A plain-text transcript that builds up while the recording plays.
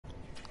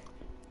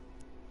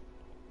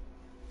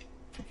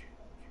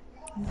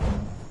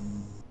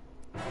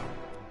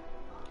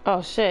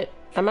Oh shit.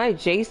 Am I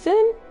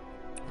Jason?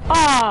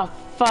 Oh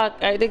fuck.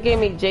 They gave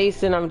me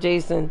Jason. I'm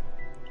Jason.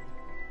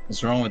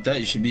 What's wrong with that?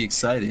 You should be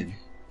excited.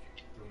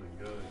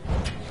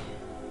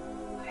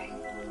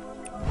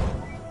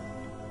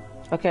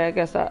 Okay, I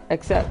guess I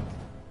accept.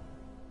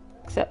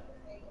 Accept.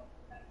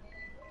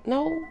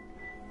 No.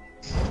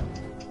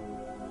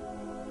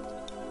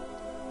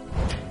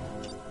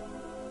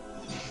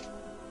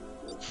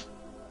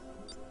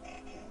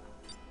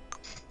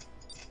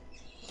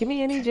 Give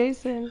me any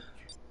Jason.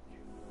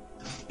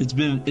 It's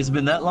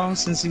been that long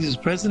since he was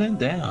president?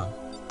 Damn.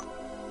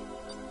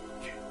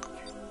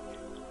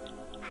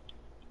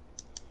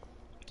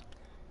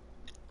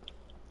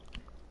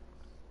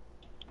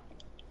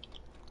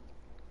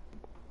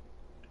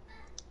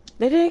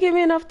 They didn't give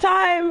me enough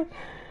time.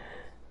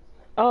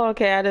 Oh,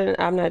 okay.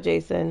 I'm not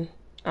Jason.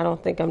 I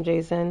don't think I'm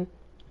Jason.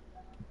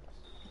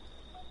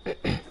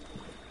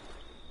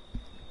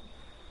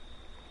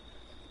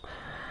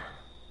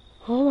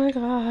 Oh my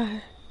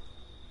god.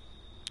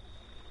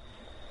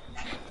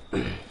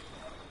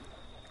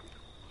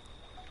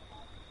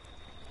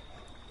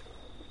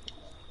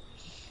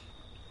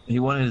 He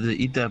wanted to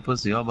eat that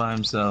pussy all by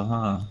himself,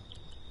 huh?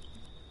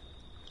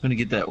 Gonna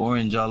get that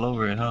orange all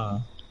over it, huh?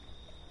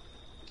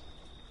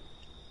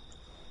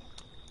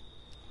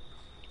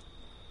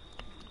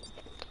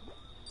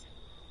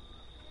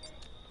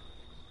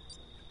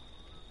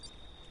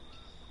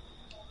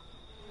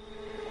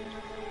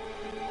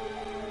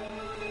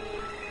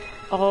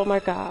 Oh my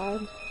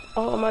god.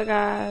 Oh my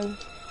god.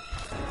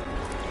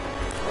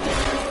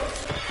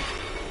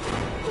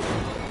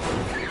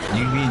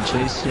 You being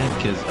chased yet?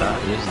 Because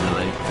there's a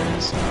delay for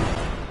this.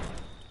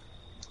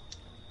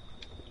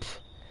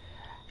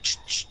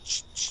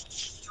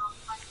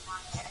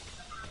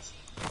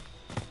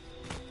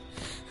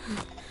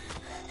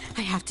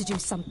 I have to do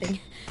something.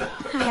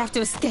 I have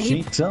to escape.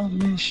 She told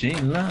me she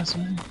lost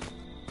me.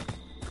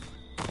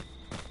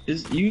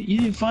 You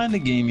didn't find the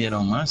game yet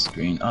on my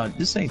screen.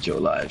 This ain't your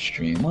live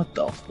stream. What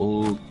the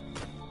fuck?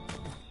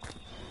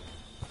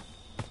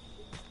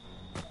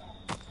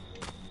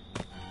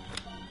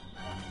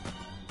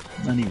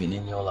 Not even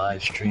in your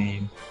live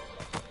stream.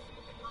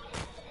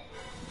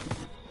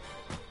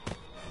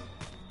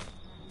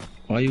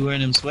 Why are you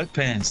wearing them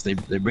sweatpants?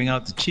 They bring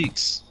out the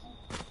cheeks.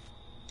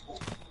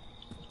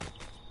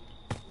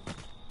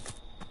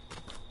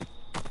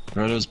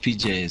 Where are those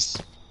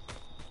PJs?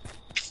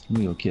 Let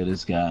me go kill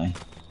this guy.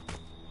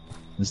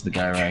 This is the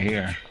guy right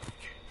here.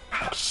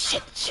 Oh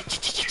shit.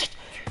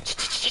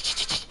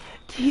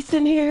 He's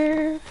in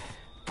here.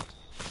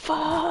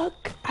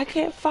 Fuck. I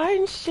can't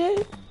find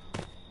shit.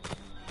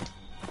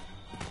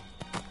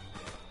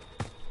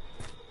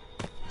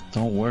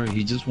 Don't worry,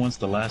 he just wants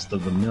the last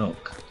of the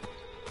milk.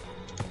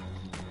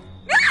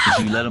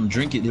 If you let him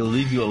drink it, he'll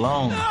leave you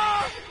alone.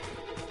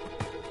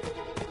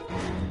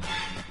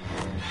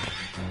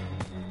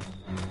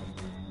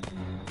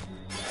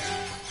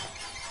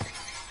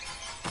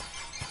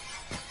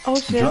 Oh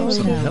shit. Drop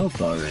some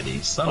health already,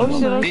 son of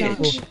a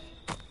bitch.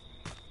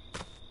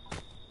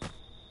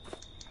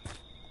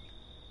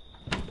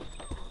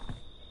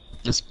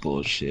 This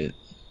bullshit.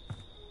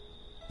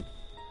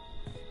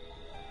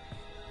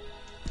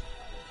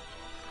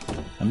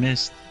 I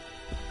missed.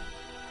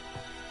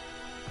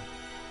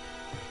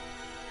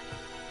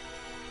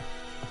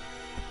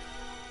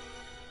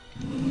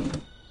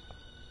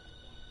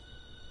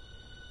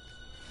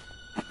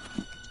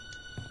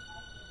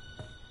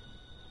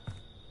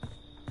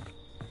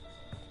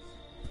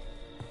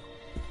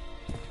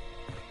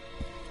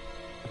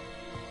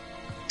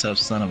 Tough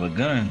son of a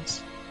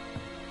guns.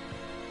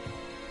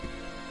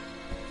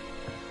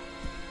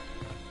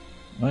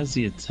 Why is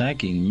he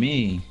attacking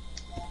me?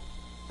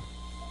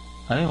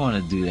 I didn't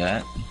want to do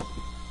that.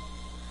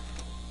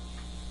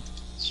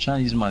 He's trying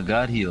to use my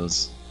god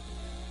heals.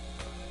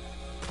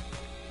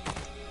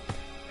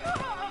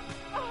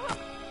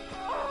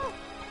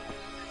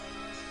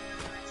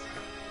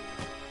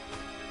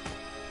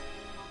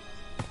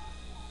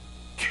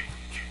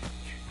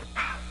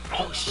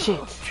 Oh shit.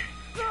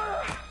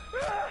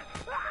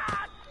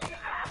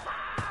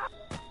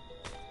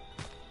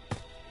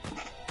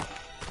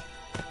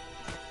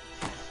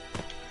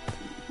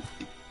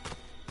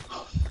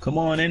 Come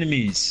on,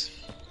 enemies.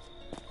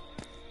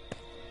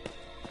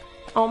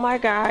 Oh my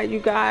god, you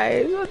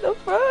guys, what the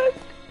fuck?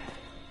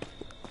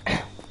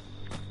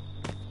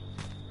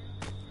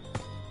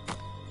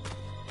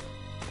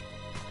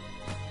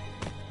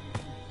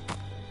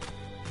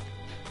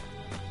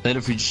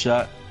 Later for your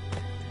shot.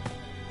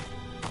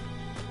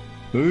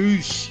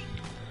 Peace.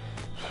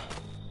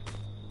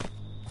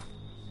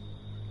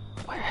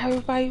 Where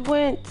everybody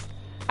went?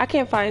 I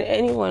can't find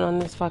anyone on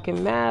this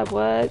fucking map,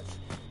 what?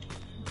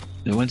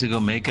 They went to go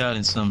make out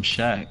in some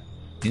shack.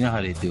 You know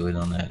how they do it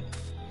on that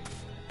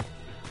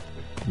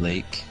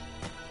lake.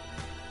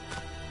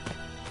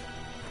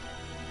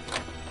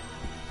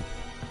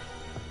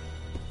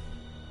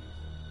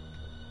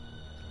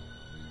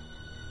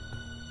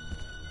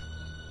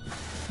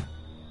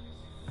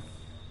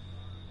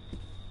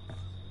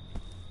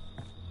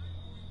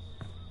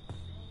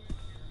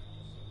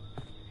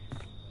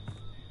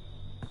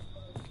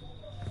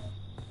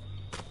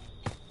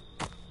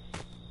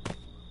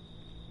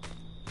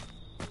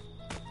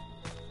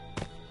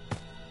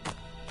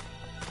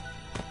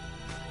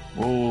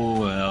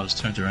 Oh, I was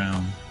turned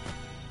around.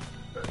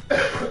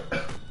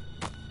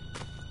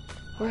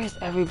 Where is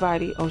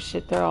everybody? Oh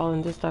shit, they're all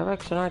in this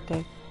direction, aren't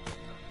they?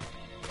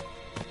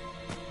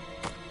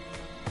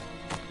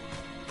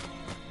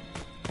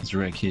 Let's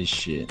wreck his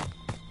shit.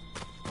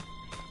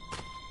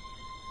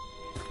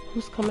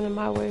 Who's coming in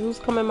my way? Who's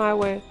coming my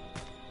way?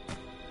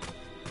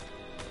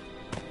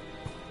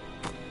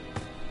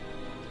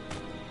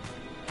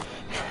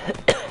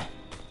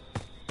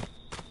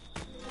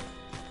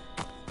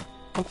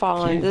 I'm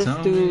following this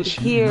dude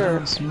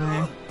here.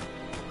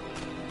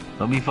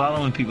 Don't be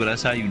following people,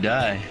 that's how you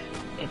die.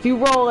 If you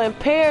roll in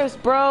pairs,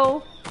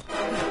 bro.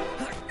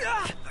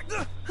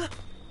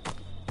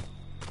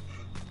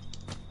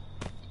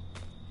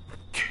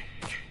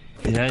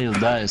 Yeah, you'll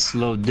die a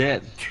slow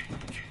death.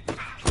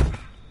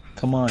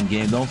 Come on,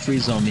 game, don't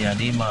freeze on me. I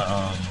need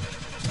my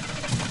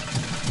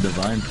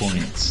divine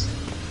points.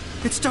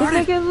 It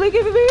started. Look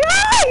at me!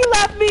 Ah, he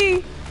left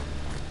me.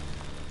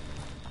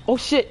 Oh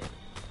shit!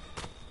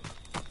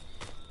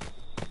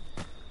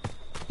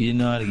 You didn't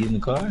know how to get in the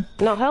car?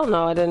 No, hell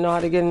no! I didn't know how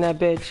to get in that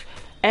bitch.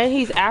 And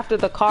he's after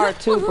the car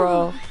too,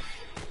 bro.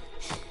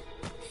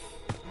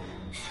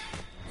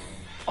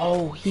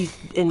 Oh, he's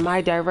in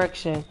my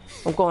direction.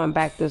 I'm going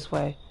back this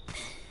way.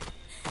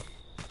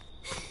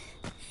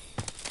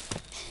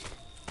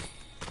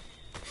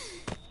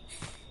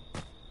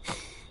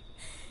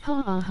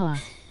 Ha ha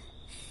ha.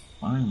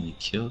 Finally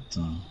killed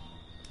them.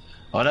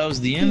 Oh, that was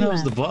the end? That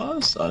was the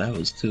boss? Oh, that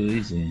was too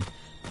easy.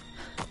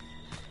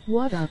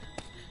 What up?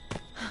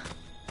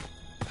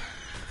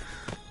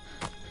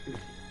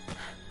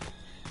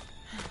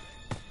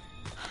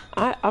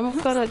 I'm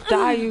gonna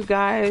die, you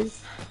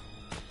guys.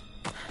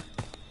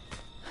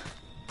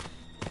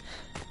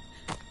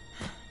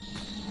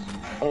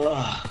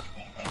 Ugh.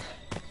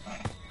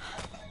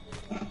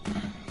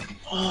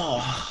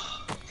 Oh.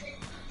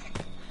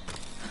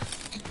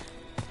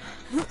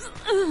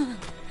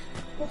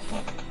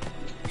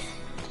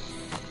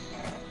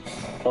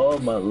 Oh,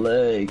 my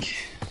leg.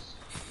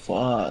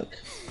 Fuck.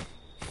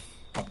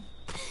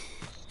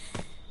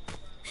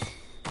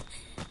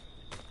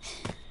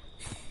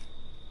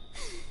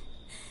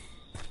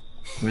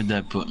 Where'd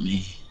that put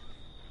me?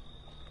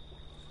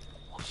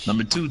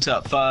 Number 2,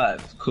 top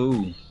 5.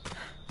 Cool.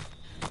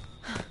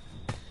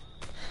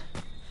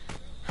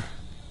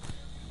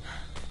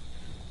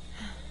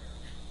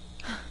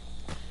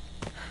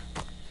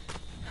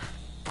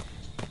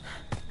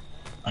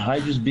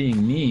 Hydra's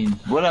being mean.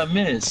 What'd I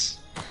miss?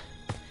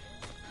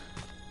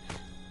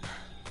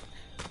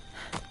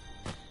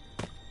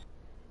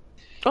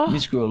 Oh, Let me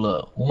scroll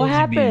up. what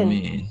happened?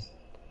 Being mean?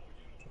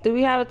 Do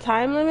we have a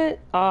time limit?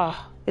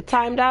 Oh, it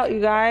timed out, you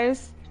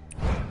guys.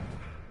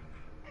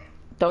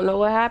 Don't know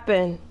what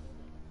happened.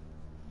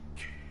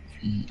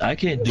 I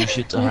can't do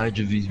shit to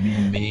Hydra if he's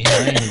being mean.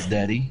 I ain't his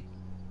daddy.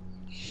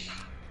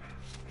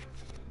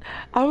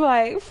 I'm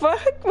like, fuck,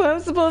 what am I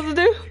supposed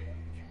to do?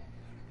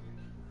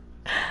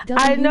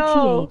 I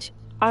know.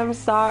 I'm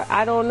sorry.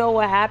 I don't know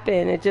what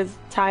happened. It just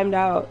timed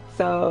out.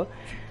 So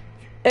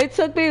it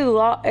took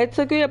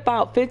me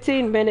about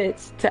 15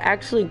 minutes to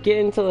actually get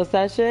into a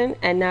session,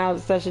 and now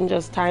the session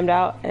just timed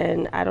out,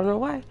 and I don't know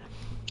why.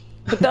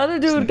 But the other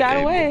dude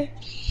got away.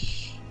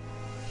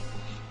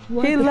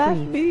 He left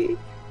me.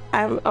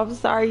 I'm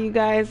sorry, you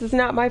guys. It's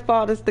not my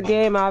fault. It's the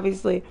game,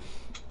 obviously.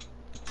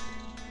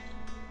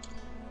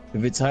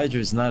 If it's Hydra,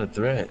 it's not a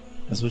threat.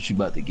 That's what you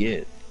about to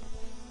get.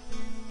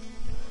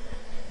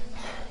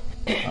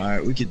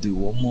 Alright, we could do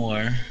one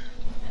more.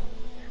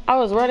 I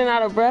was running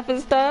out of breath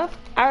and stuff.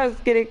 I was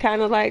getting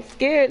kind of like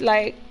scared,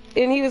 like,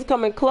 and he was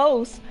coming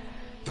close.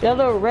 The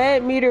little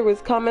red meter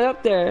was coming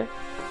up there.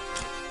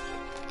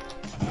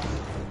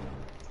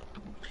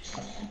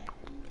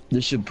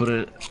 This should put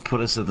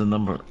us at the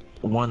number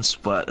 1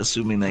 spot,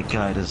 assuming that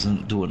guy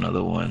doesn't do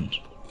another one.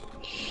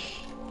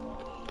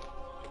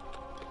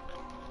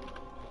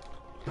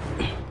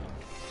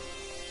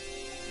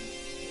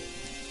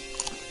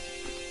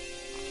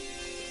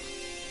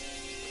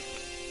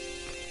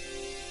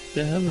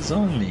 The hell is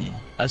on me?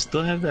 I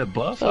still have that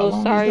buff? So How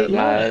long sorry, does that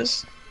guys.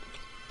 last?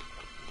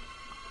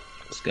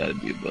 It's gotta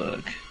be a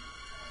bug.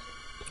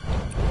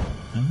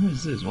 And who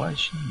is this? Why is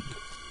she?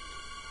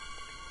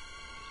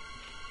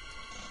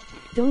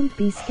 Don't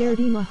be scared,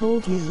 I'ma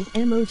hold you.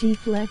 Emoji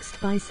flexed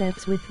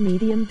biceps with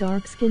medium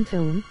dark skin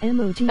tone.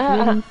 Emoji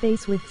grinning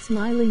face with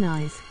smiling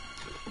eyes.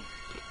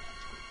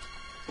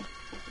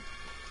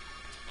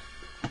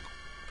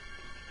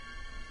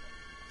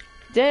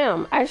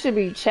 Damn, I should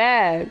be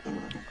Chad.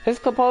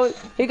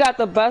 He got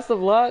the best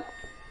of luck.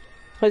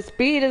 His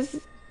speed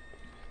is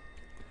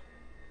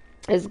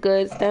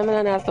good.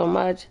 Stamina not so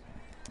much.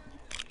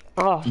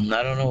 Oh,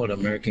 I don't know what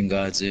American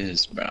Gods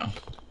is, bro.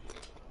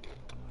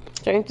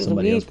 strength is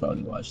Somebody else weak.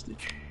 probably watched it.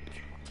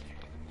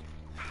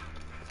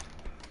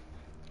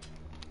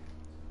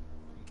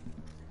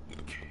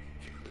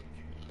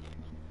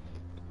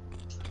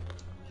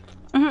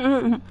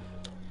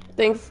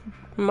 Thanks,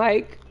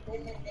 Mike.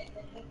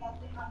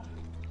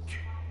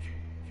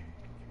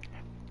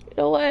 You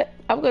know what?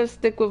 I'm gonna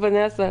stick with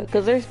Vanessa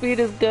because her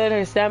speed is good,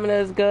 her stamina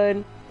is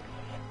good,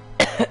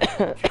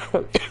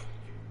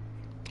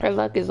 her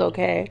luck is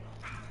okay.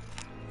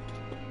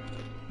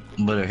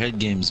 But her head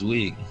game's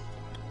weak.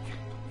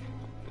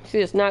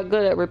 She's not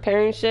good at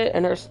repairing shit,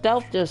 and her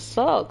stealth just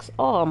sucks.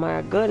 Oh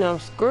my goodness, I'm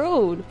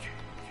screwed.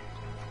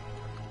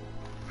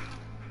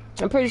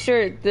 I'm pretty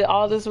sure that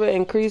all this would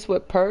increase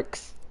with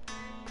perks,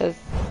 because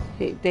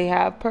they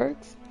have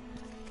perks.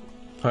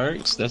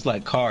 Perks? That's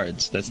like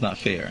cards. That's not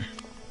fair.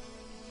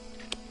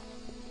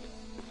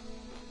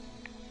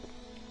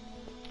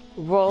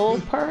 Roll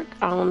perk?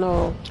 I don't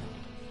know.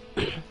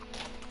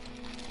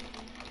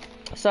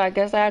 So I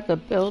guess I have to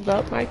build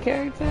up my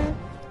character.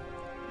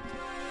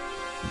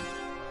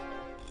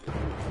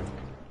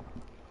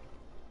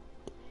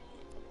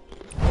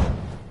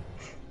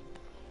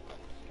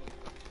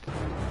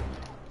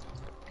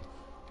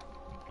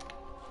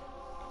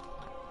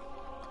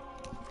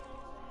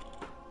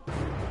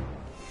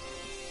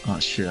 Oh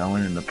shit, I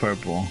went into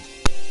purple.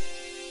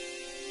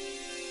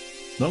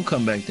 Don't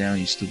come back down,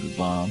 you stupid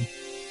bomb.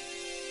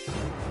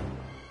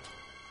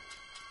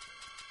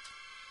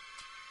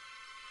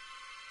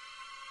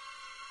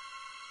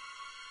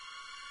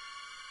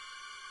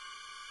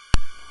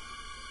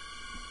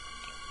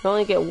 I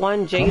only get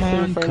one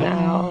Jason for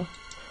now.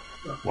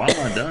 Why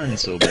am I dying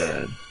so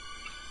bad?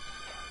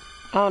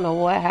 I don't know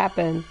what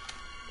happened.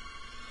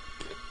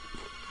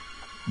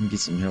 Let me get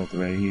some health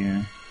right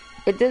here.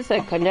 It did say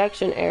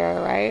connection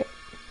error, right?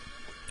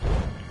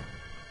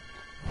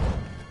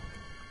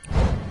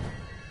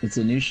 It's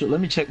a new show.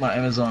 Let me check my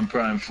Amazon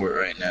Prime for it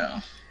right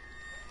now.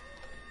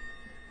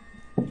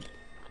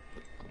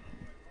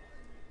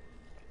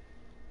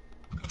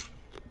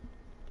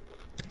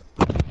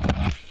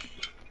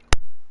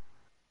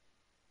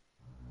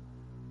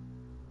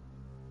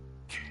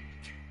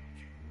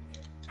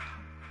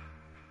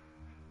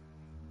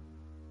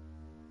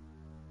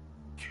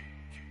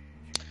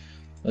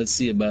 Let's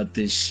see about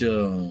this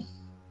show.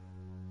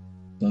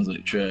 Sounds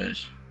like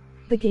trash.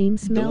 The game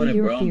smell Doing it,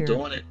 your bro. fear. I'm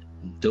doing it.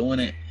 I'm doing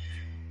it.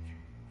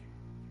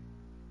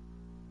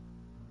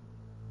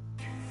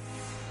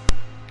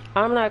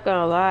 I'm not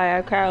gonna lie,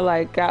 I kind of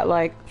like got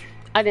like,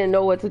 I didn't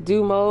know what to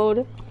do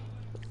mode.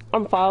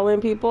 I'm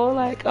following people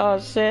like, oh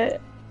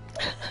shit.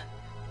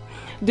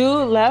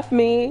 Dude left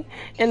me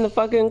in the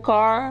fucking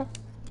car.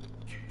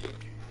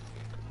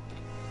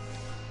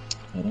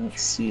 I don't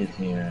see it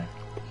here.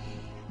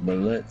 But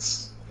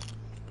let's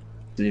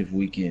see if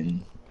we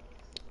can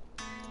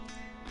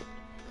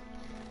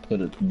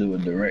do a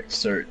direct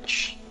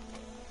search.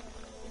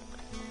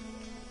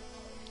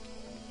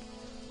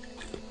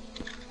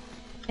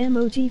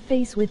 Emoji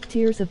face with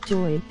tears of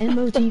joy.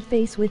 Emoji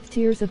face with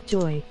tears of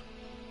joy.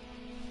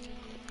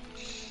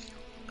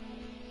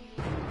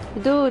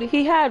 Dude,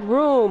 he had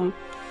room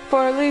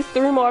for at least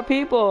 3 more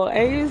people,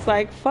 and he's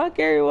like, fuck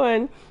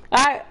everyone.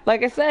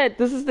 Like I said,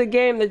 this is the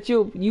game that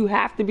you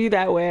have to be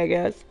that way, I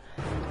guess.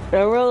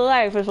 In real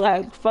life, it's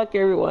like, fuck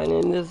everyone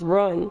and just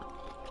run.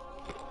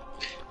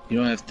 You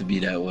don't have to be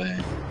that way.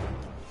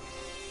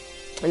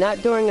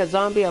 Not during a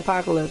zombie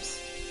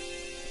apocalypse.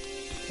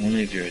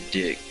 Only if you're a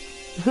dick.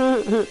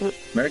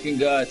 American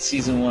Gods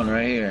Season 1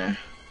 right here.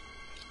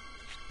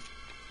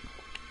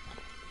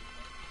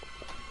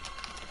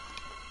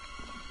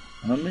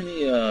 How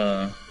many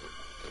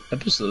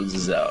episodes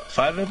is out?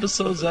 5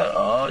 episodes out?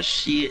 Oh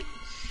shit.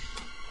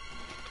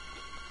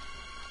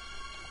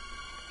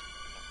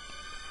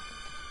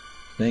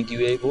 Thank you,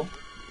 Abel.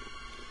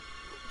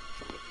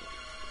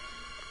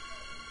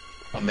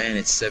 Oh man,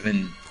 it's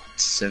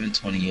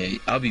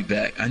 7:28. I'll be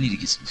back. I need to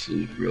get some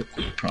food real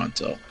quick,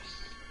 pronto.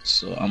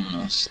 So I'm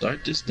gonna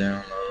start this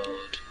download.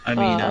 I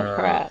mean,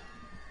 crap.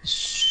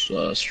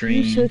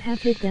 Stream. You should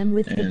have hit them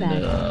with the and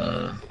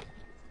bat.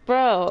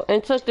 Bro,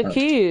 and took the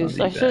keys.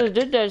 I'll I be should have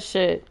back. did that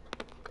shit.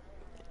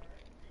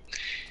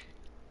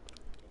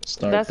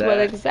 Start That's that. what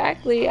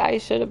exactly I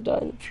should have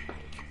done.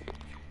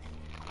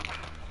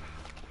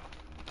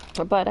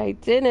 But I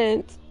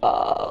didn't.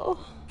 Oh.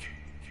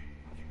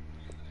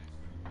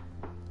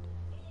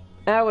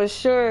 I was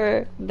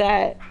sure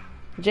that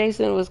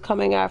Jason was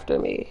coming after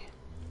me.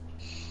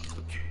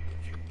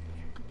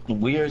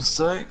 Weird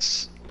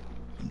sex.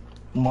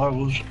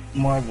 Marvel's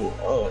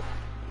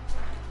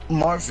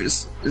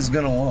Marvis is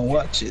gonna want to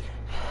watch it.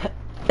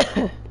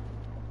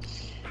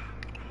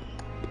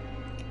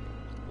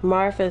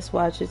 Marcus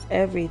watches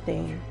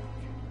everything.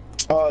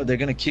 Oh, they're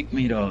gonna kick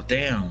me though.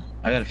 Damn.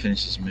 I gotta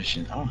finish this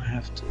mission. I don't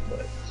have to,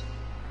 but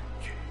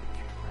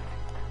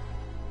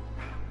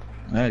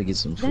I gotta get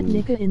some That food.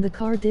 nigga in the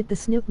car did the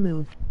snip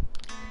move.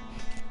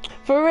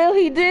 For real,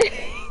 he did.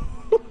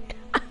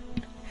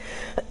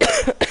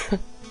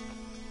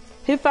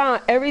 He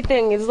found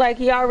everything. It's like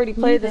he already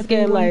played Leave this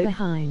game everyone like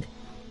behind.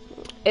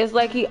 it's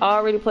like he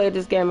already played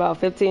this game about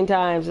 15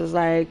 times. It's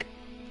like,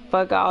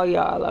 fuck all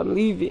y'all, I'm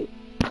leaving.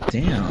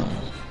 Damn.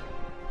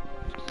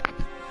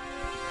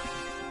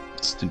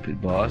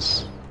 Stupid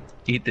boss.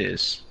 Eat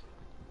this.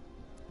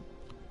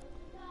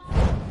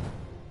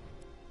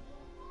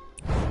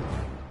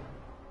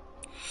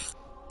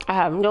 I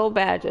have no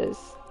badges.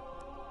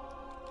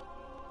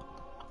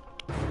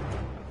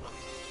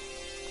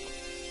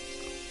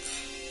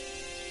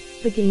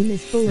 The game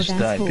is full of Just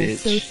die, assholes, bitch.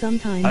 so I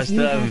sometimes you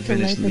still haven't have to let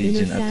finished the inner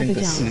Legion. I think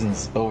the savage out.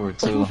 season's over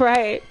too.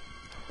 Right.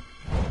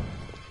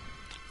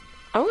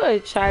 I'm gonna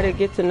try to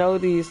get to know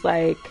these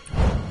like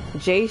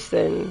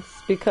Jasons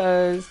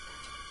because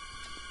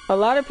a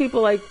lot of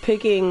people like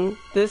picking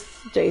this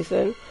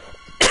Jason.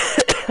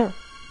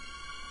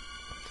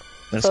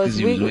 That's So because it's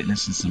you was weak-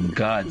 witnessing some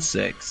god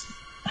sex.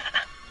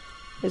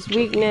 His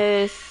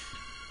weakness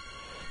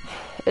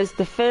is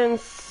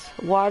defense,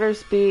 water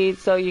speed,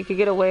 so you could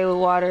get away with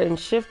water and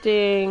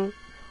shifting.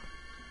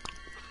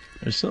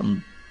 There's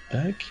something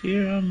back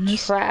here I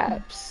missed.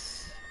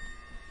 Traps.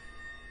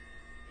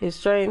 His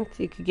strength,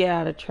 you could get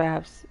out of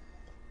traps.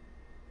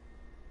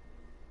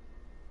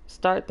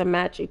 Start the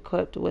match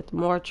equipped with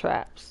more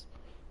traps.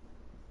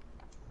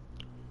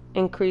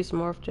 Increase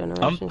morph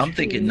generation. I'm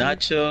thinking speed.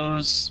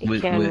 nachos It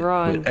with can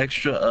run. with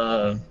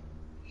extra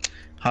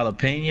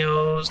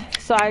jalapenos.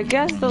 So I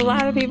guess a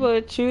lot of people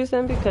would choose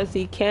him because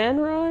he can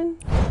run.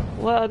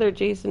 What other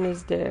Jason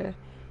is there?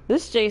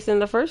 This Jason,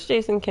 the first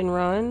Jason can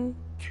run.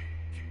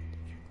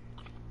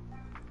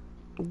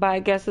 But I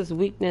guess his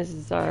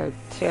weaknesses are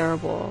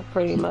terrible,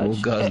 pretty much.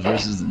 Old gods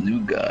versus the new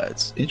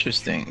gods.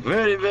 Interesting.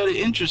 Very, very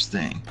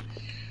interesting.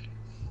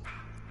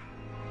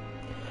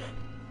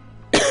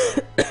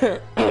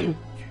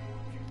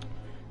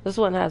 This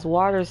one has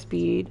water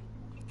speed.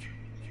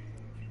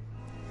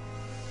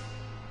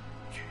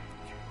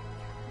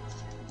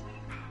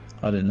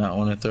 I did not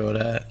want to throw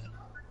that.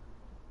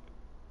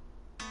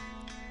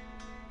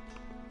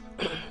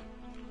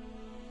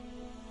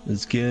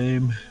 This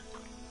game.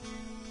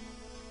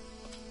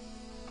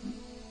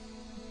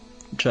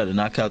 Try to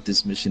knock out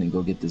this mission and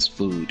go get this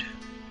food.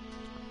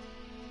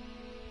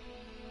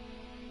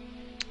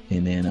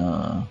 And then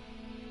I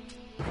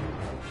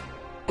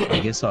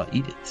guess I'll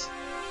eat it.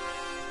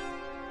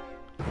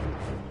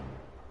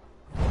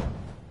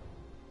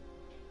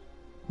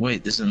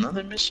 Wait, there's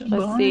another mission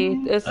Let's behind see.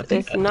 me? It's I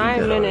did 9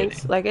 that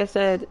minutes. already. Like I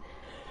said,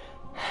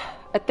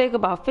 I think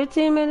about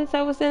 15 minutes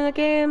I was in the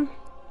game.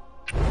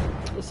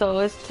 So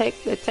it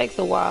takes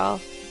a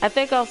while. I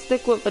think I'll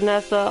stick with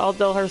Vanessa,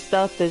 although her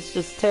stuff is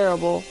just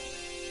terrible.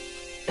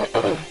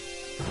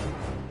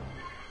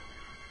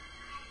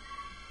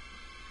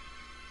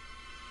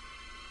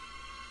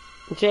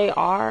 JR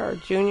or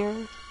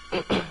Junior,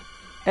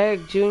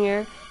 Eric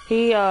Jr.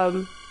 He I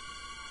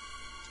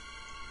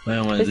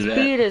don't want to his do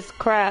speed that. is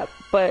crap,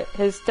 but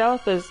his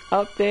stealth is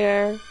up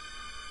there.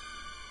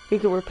 He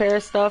can repair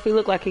stuff. He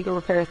look like he can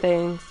repair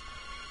things.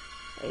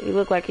 He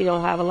look like he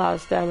don't have a lot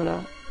of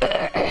stamina.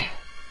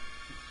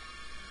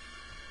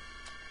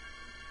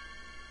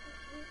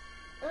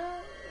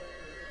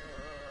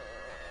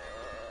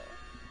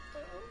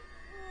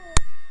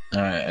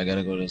 Alright, I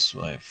gotta go this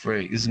way.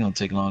 Freak, this is gonna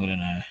take longer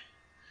than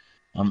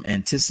I'm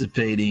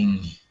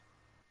anticipating.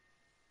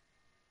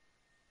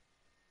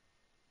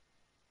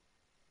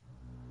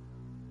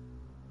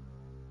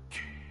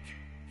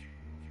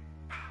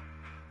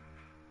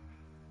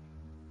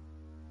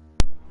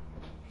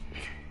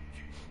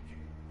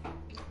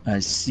 I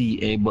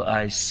see, Abel.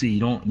 I see. You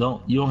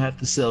don't have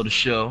to sell the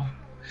show.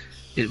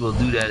 It will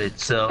do that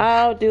itself.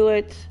 I'll do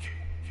it.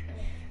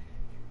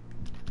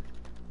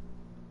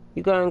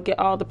 You're gonna get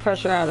all the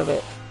pressure out of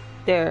it.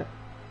 There.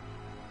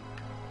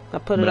 I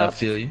put it But I up.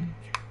 feel you.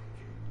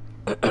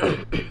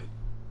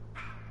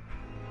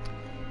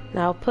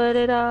 Now put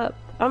it up.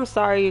 I'm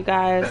sorry, you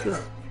guys.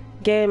 This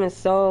game is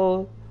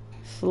so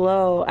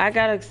slow. I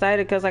got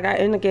excited because I got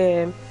in the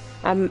game.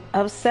 I'm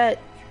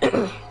upset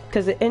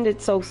because it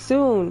ended so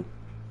soon.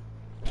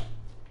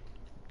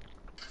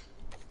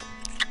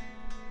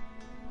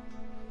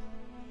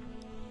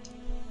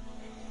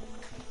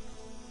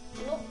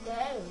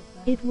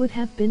 It would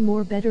have been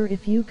more better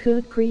if you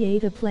could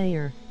create a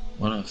player.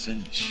 When I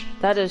finish.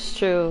 That is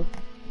true.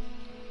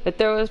 If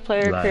there was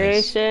player Lies.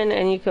 creation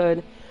and you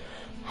could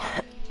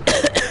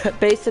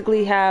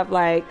basically have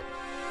like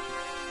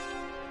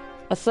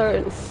a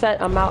certain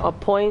set amount of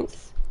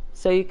points,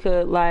 so you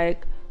could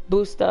like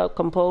boost up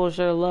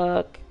composure,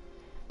 luck,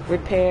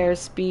 repair,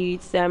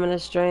 speed, stamina,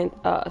 strength,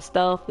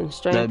 stealth, and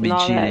strength, That'd be and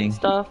all cheating. that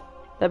stuff.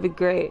 That'd be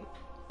great.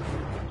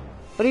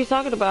 What are you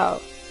talking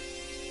about?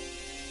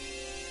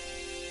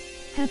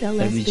 Have LS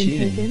That'd be been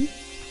cheating.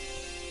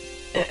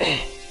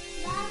 taken?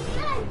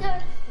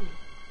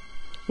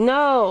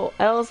 No,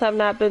 L's have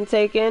not been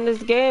taken.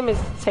 This game is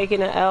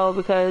taking an L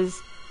because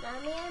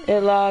it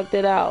logged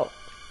it out.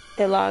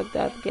 It logged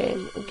out the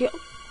game.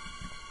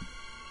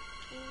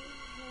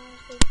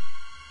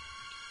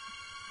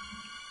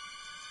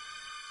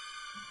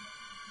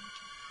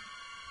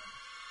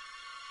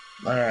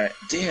 Alright.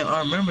 Damn, I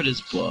remember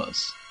this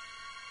boss.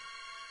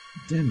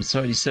 Damn, it's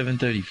already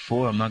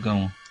 7:34. I'm not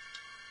gonna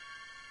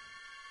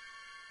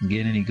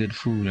get any good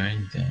food or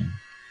anything.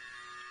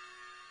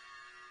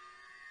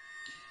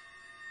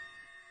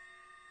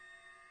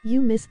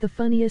 You missed the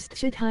funniest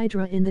shit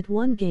Hydra in that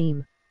one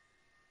game.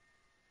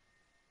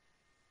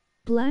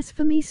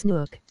 Blasphemy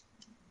Snook.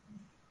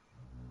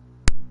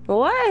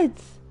 What?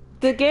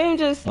 The game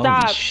just Holy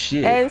stopped.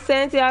 shit. And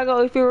Santiago,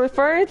 if you're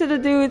referring to the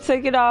dude who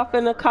took it off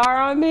in the car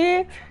on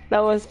me, that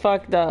was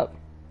fucked up.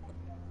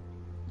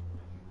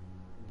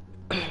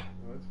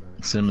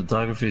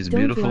 Cinematography is Don't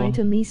beautiful. lie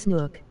to me,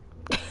 Snook.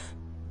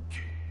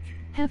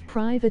 Have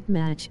private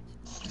match.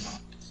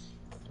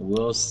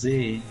 We'll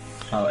see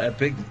how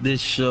epic this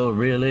show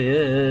really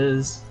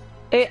is.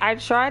 I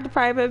tried the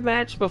private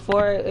match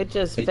before, it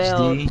just HD?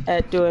 failed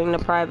at doing the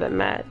private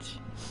match.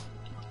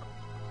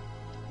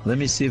 Let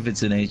me see if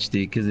it's in HD,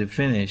 because it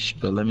finished,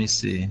 but let me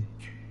see.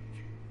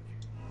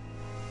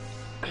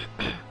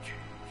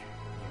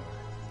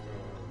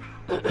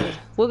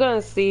 We're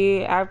gonna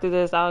see after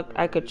this.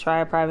 I could try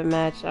a private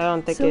match. I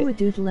don't think So a it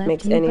dude left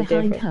makes you any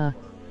behind, difference. huh?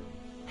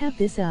 Have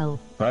this L.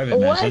 Private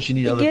match, don't you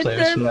need other Get players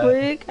that for that?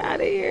 freak out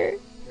of here.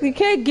 You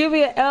can't give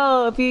me an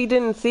L if you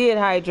didn't see it,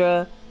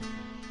 Hydra.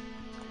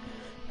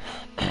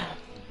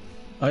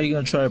 How are you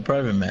gonna try a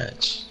private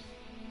match?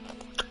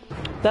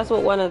 That's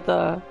what one of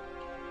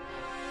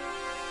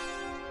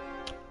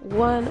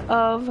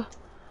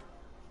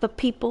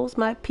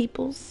my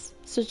peoples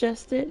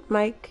suggested.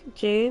 Mike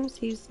James.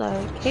 He's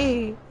like,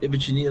 hey. Yeah,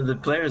 but you need other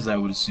players, I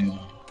would assume.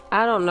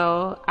 I don't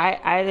know.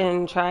 I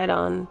didn't try it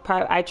on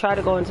private. I tried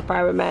to go into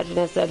private match and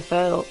it said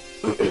failed.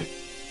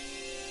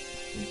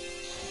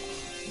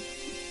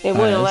 It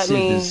wouldn't let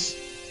me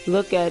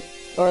look at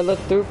or look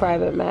through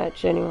private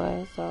match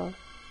anyway. So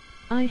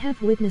I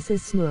have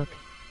witnesses, Snook.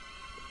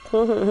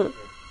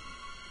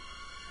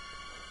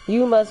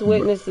 you must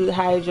witness the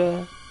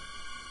Hydra.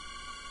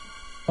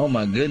 Oh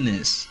my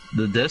goodness,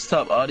 the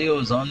desktop audio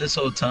is on this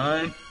whole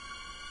time?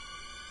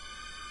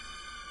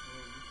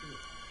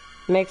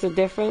 Makes a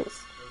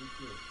difference.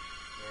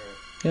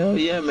 Hell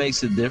yeah, it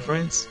makes a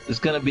difference. There's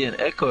gonna be an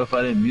echo if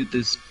I didn't mute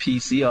this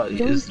PC audio,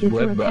 Don't this give her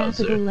web a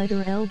browser. capital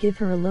letter L, give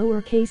her a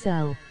lowercase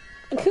L.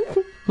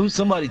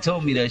 Somebody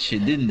told me that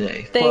shit, didn't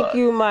they? Thank Fuck.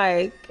 you,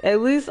 Mike.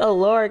 At least a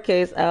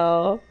lowercase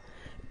L.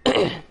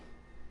 I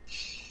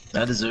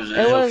deserve an It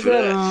L for wasn't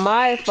that.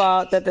 my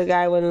fault that the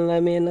guy wouldn't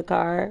let me in the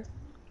car.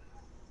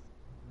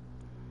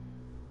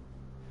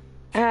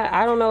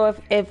 I don't know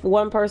if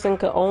one person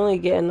could only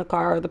get in the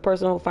car or the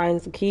person who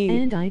finds the key.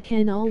 And I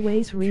can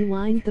always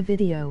rewind the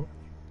video.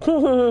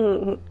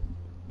 All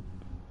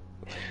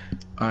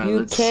right, You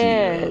let's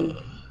can.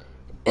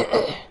 See,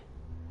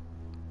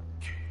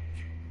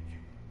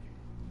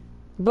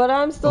 But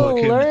I'm still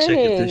okay, but check if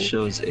learning. this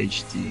show is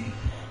HD.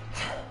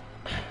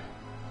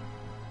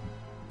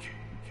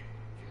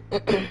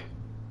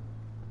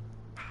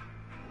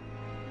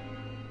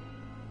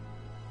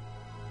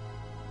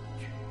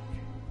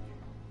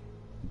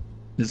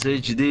 It's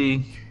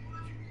HD.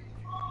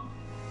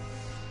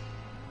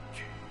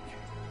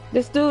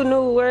 This dude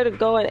knew where to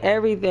go and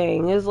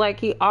everything. It's like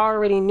he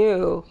already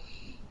knew.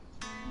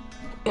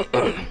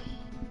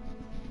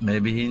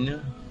 Maybe he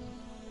knew.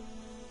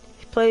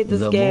 He played this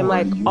The game more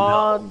like you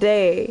all know.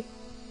 day.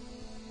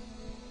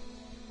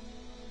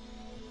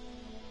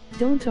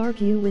 Don't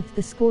argue with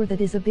the score that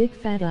is a big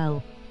fat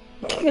L.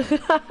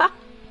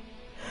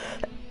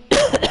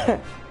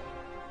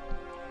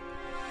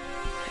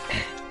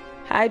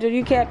 Hydra,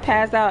 you can't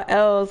pass out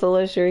L's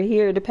unless you're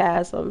here to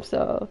pass them,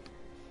 so.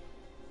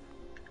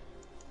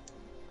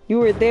 You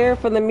were there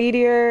for the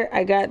meteor,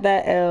 I got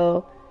that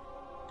L.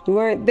 You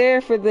weren't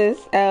there for this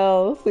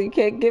L, so you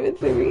can't give it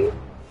to me.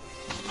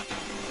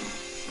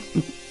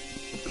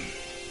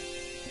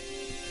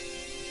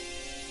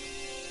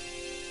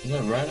 Is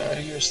that right out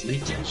of here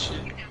sleeping and shit?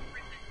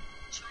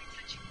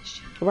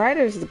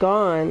 Ryder's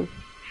gone.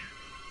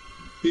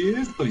 He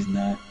is, but he's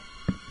not.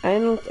 I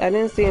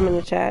didn't see him in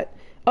the chat.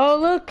 Oh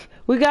look,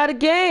 we got a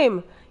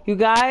game, you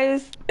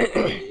guys. He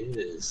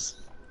is.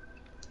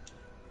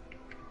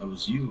 That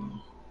was you.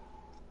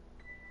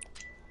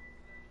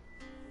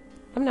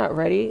 I'm not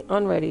ready.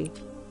 Unready.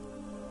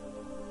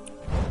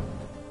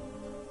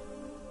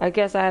 I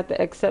guess I have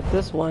to accept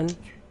this one.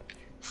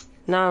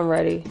 Now I'm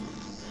ready.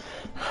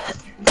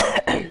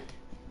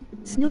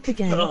 Snook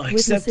again. Oh,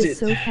 accept Witnesses it.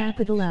 so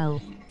capital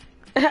L.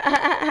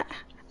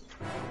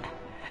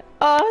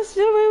 Oh,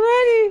 should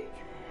we ready?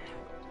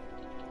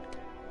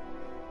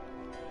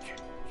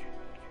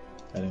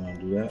 I didn't want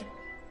to do that.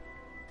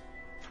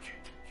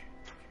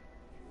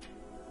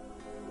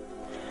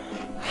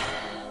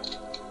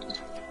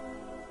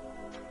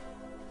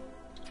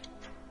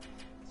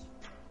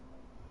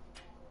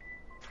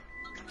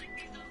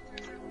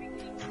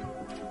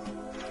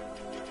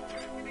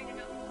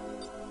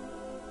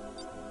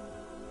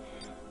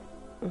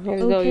 Here we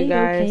go, you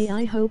guys. Okay,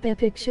 I hope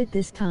Epic should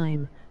this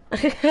time.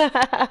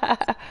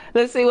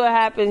 Let's see what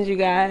happens, you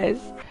guys.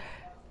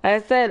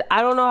 Like I said,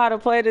 I don't know how to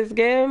play this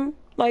game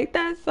like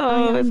that, so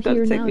I it's am gonna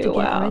here take now me to a get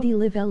while. ready,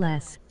 live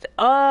LS.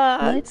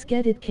 Uh, Let's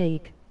get it,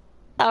 cake.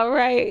 all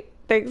right.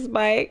 Thanks,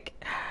 Mike.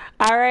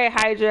 All right,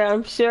 Hydra.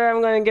 I'm sure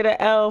I'm gonna get an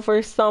L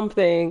for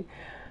something,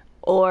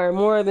 or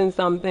more than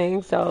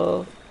something.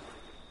 So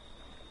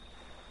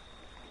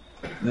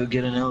We'll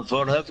get an L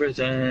for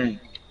everything.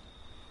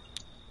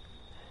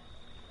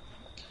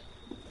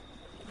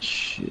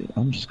 Shit,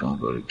 I'm just gonna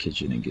go to the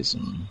kitchen and get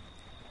some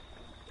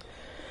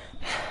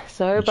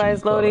So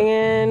everybody's loading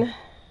in.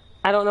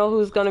 I don't know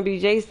who's gonna be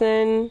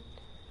Jason.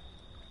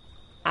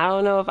 I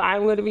don't know if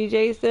I'm gonna be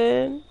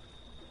Jason.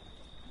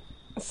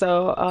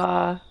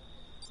 So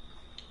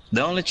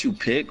they don't let you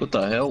pick. What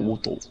the hell?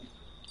 What the?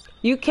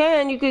 You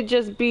could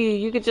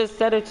just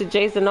set it to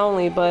Jason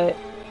only, but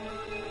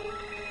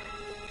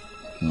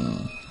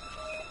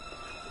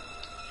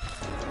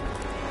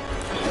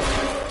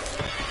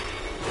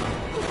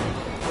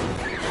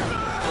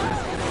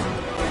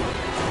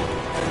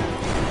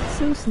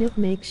So Snip,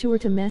 make sure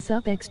to mess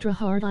up extra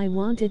hard. I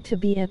want it to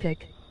be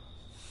epic.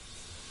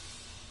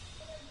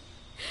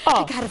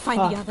 I gotta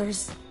find the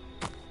others.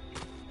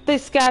 They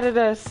scattered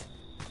us.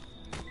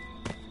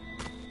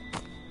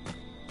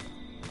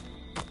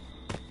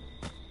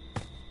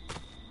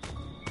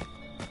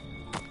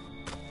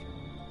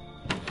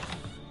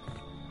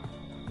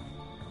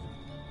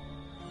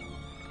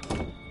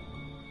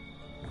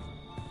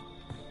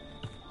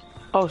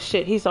 Oh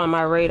shit, he's on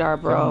my radar,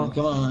 bro.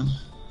 Come on.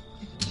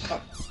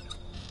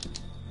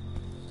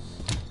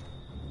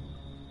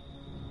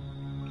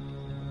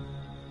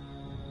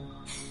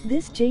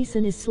 This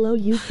Jason is slow,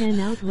 you can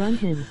outrun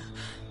him.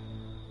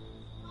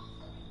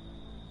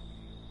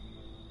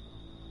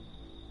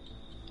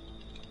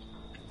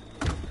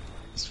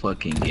 This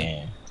fucking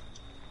game.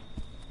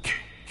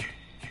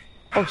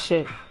 Oh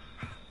shit.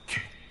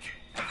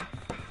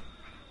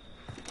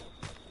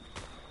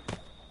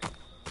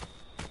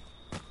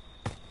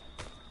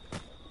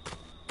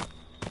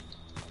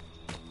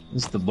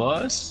 It's the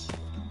boss?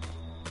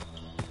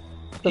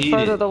 The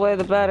further the way,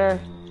 the better.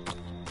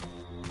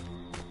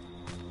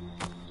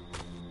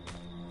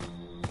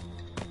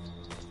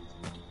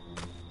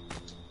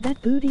 That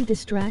booty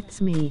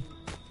distracts me.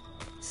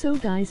 So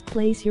guys,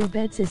 place your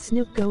bets. Is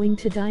Snoop going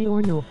to die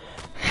or no?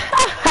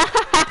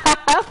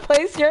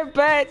 Place your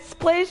bets.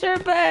 Place your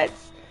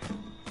bets.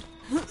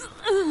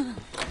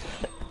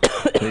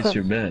 Place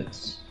your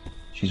bets.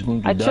 She's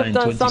going to die in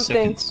 20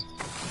 seconds.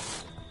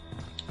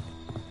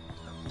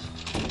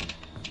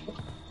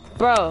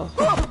 Bro.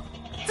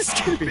 This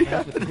can't be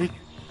happening.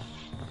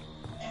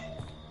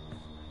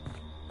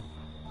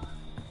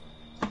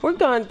 We're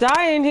gonna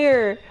die in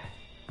here.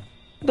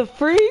 The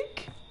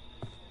freak?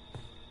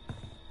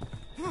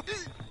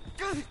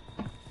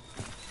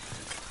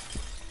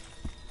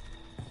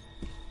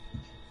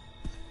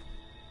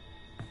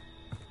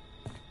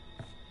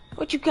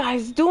 What you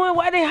guys doing?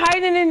 Why they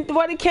hiding and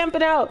why they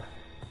camping out?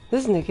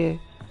 This nigga.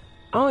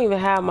 I don't even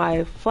have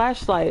my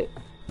flashlight.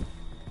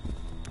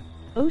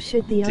 Oh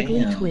shit, the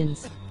ugly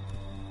twins.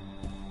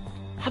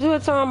 How do I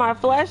turn on my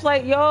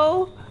flashlight,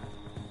 yo?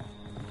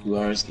 2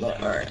 hours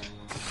left. Alright.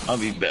 I'll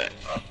be back.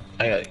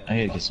 I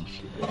gotta get some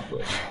food real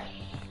quick.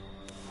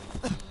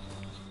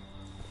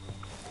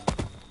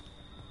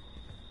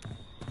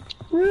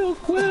 Real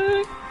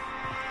quick.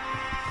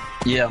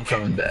 Yeah, I'm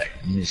coming back.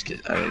 I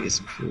gotta get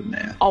some food,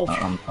 man. Oh,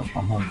 I'm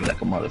hungry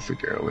like a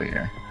motherfucker over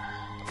here.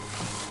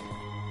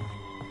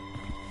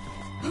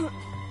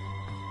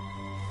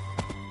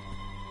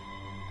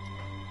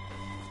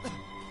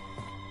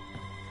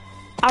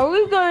 Are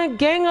we gonna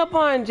gang up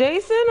on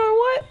Jason or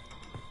what?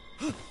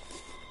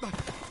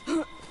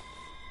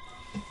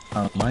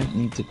 I might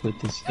need to quit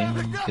this game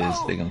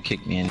because they're gonna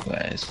kick me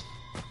anyways.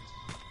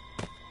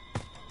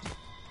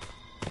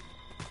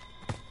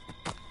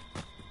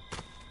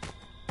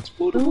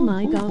 Oh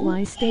my god,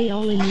 why stay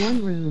all in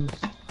one room?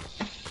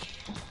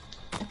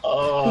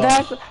 Oh.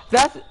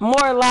 That's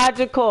more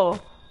logical.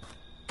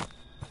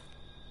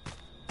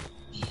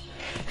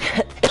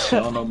 I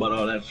don't know about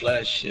all that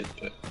flash shit,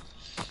 but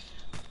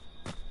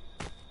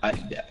I'll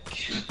be back.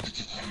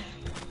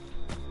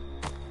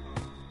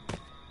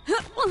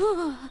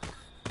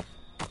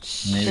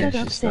 Shut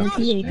up, San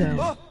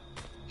Diego.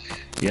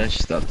 Yeah, I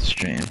should stop the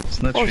stream.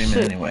 It's not streaming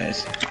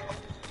anyways.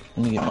 Let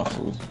me get my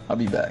food. I'll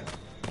be back.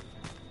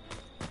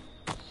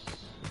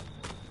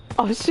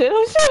 Oh shit,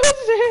 oh shit,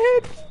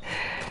 oh shit!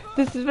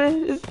 This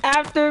is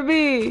after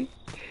me!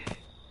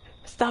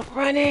 Stop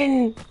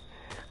running!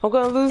 I'm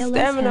gonna lose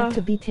stamina. Have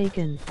to be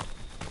taken.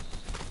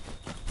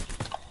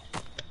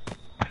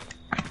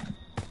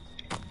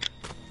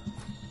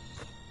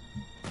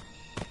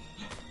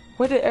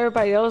 Where did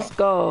everybody else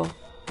go?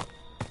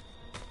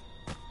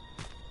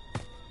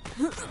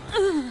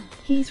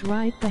 He's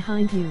right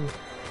behind you.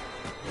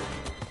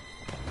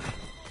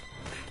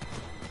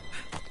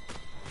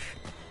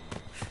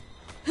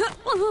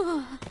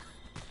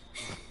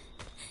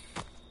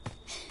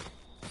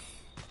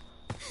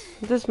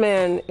 This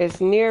man is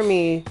near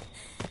me,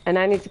 and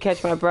I need to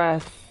catch my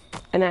breath,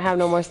 and I have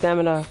no more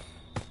stamina.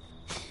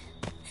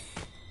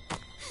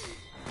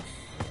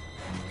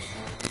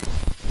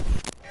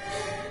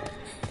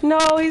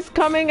 No, he's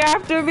coming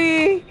after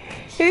me!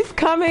 He's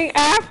coming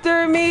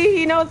after me!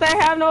 He knows I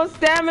have no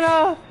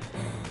stamina!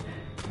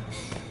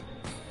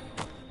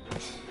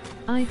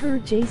 I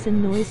heard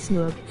Jason noise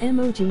snook,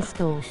 emoji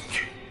skull.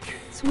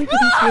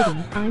 Swiggity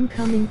switty, I'm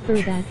coming for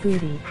that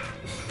booty.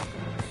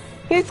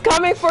 He's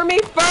coming for me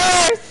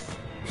first!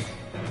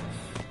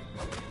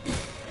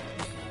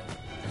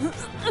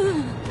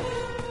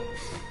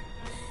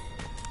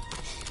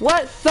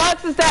 What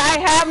sucks is that I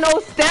have no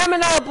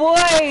stamina,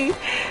 boy.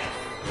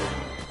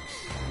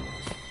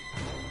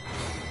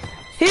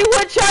 He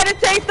would try to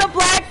take the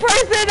black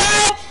person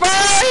out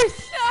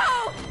first.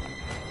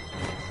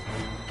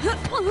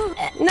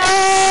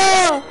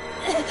 No.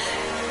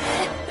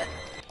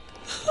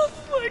 Oh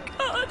my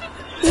god.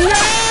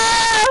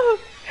 No.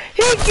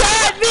 He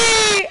got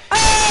me. Oh.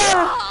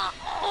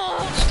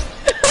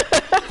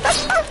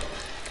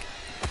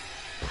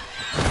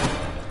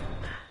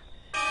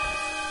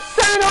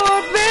 Son of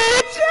a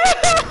bitch!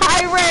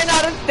 I ran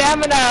out of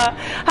stamina.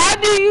 How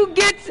do you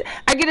get?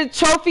 I get a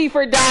trophy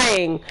for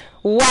dying.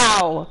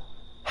 Wow.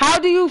 How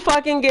do you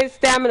fucking get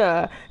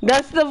stamina?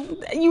 That's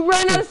the you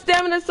run out of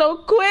stamina so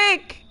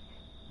quick.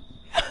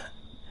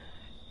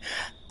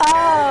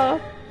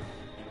 Oh.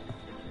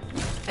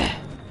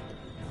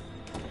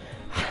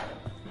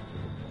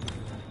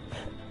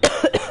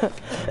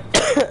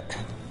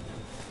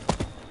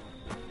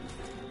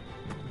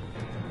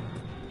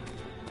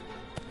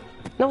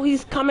 No,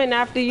 he's coming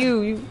after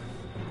you. You.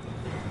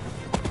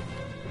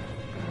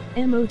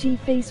 Emoji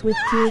face with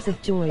tears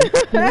of joy.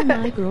 You're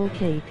my girl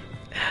cake.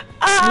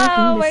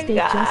 Oh my mistake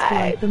god! Just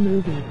like the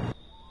movie.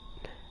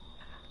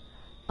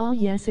 Oh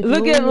yes,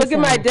 look at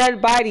my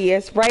dead body.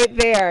 It's right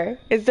there.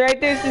 It's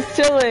right there. It's just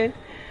chilling.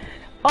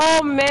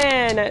 Oh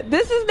man,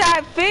 this is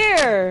not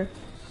fair.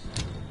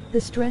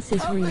 The stress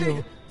is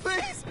real.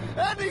 Please,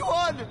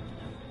 anyone!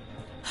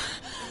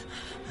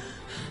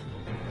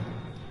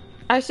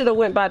 I should have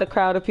went by the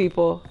crowd of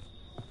people.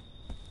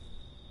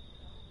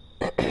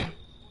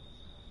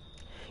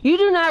 You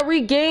do not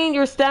regain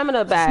your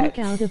stamina back.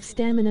 Sneak out of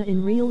stamina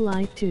in real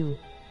life too.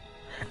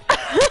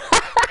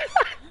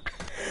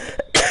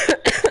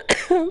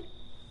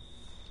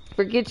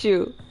 Forget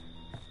you.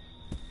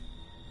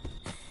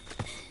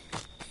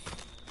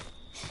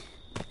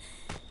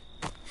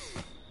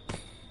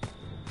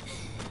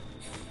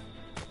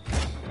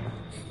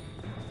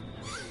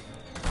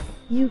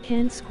 You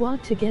can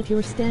squat to get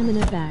your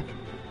stamina back.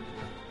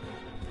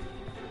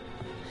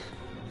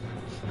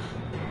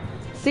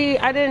 See,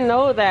 I didn't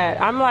know that.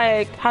 I'm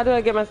like, how do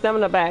I get my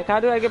stamina back? How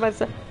do I get my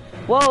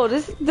Whoa,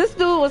 this dude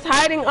was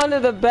hiding under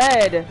the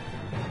bed.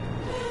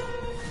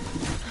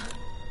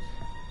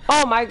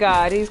 Oh my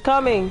god, he's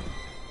coming.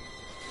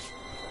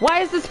 Why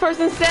is this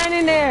person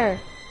standing there?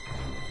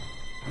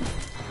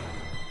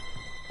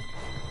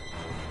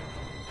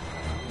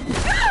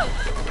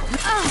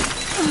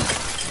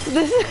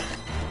 This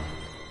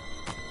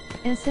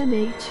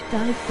SMH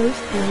died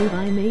first grave.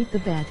 I made the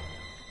bet.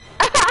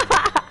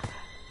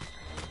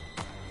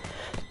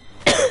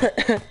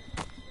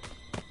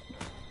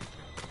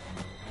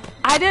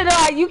 I didn't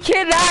know. You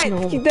cannot.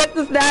 No. That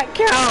does not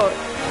count.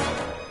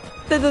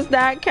 That does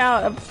not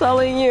count. I'm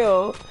telling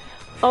you.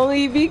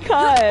 Only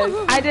because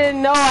I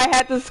didn't know I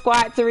had to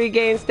squat to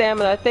regain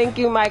stamina. Thank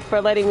you, Mike,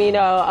 for letting me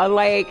know.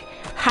 Unlike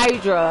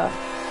Hydra,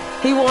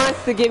 he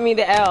wants to give me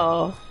the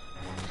L.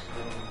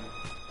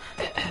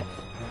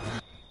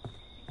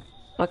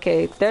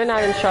 Okay, they're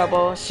not in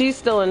trouble. She's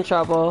still in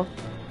trouble.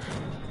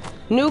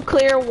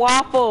 Nuclear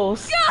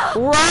waffles.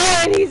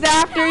 Run! He's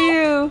after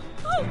you.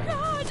 Oh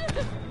god.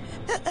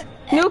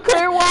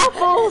 Nuclear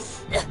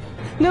waffles.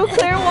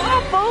 Nuclear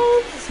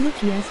waffles.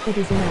 Slick yes, it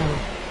is allowed.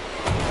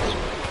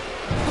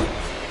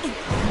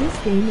 This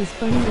game is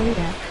funny way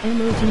that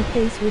emoji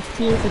face with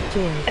tears of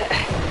joy.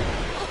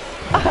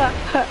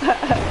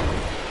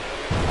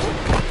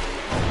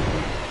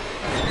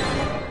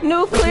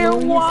 Nuclear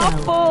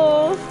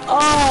waffles.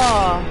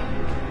 Oh.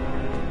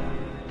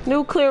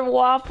 Nuclear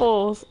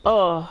waffles.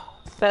 Oh.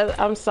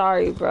 I'm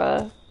sorry,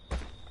 bruh.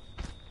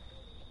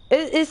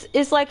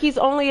 It's like he's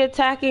only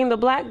attacking the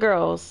black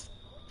girls.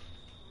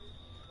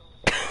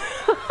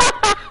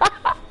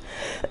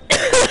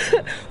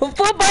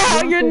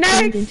 Football, you're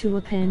next. Into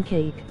a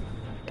pancake.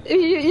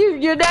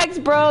 You're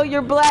next, bro.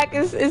 You're black.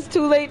 It's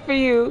too late for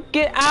you.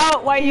 Get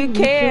out while you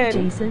can.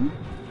 Kill Jason?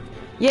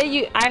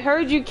 Yeah, I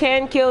heard you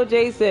can kill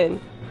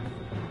Jason.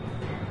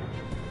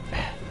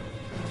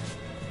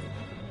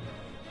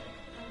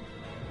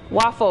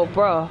 Waffle,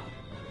 bro.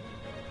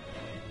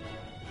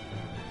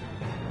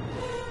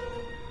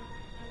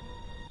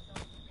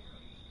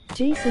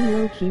 Jason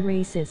low-key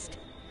racist.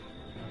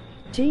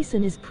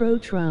 Jason is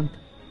pro-Trump.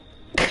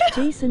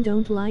 Jason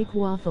don't like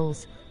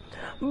waffles.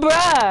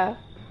 Bruh.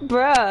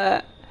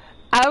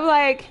 I'm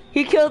like,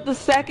 he killed the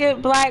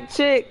second black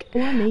chick.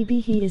 Or maybe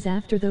he is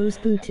after those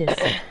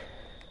bootists.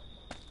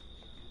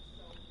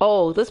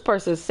 Oh, this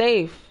person's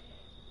safe.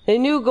 They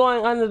knew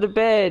going under the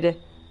bed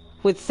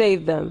would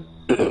save them.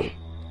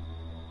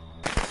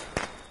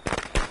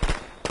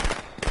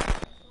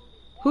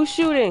 Who's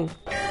shooting?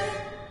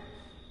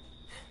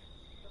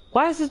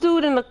 Why is this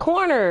dude in the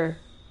corner?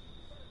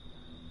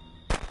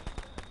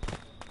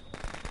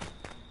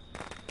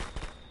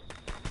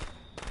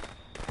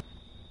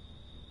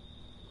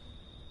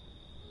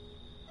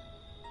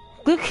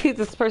 Look at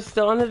this person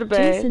still under the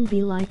bed. Jason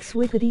be like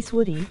swiggity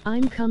swooty,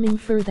 I'm coming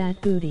for that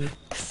booty.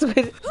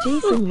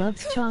 Jason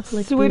loves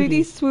chocolate Swiggity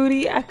booty.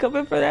 swooty, I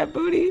coming for that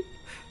booty.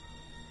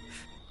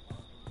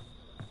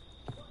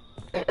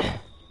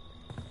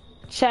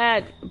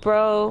 Chad,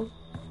 bro,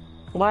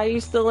 why are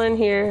you still in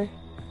here?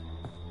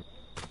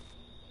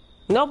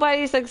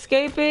 Nobody's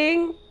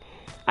escaping.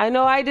 I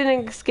know I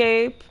didn't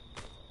escape.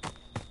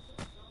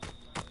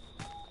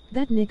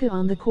 That nigga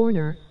on the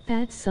corner,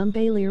 that's some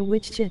Baylor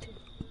witch shit.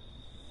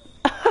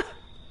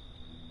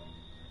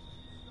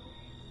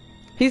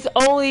 He's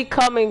only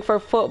coming for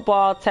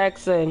football,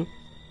 Texan.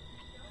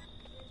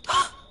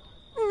 No,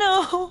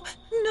 no,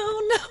 no,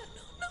 no,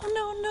 no,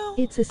 no, no.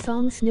 It's a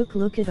song, Snook,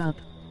 look it up.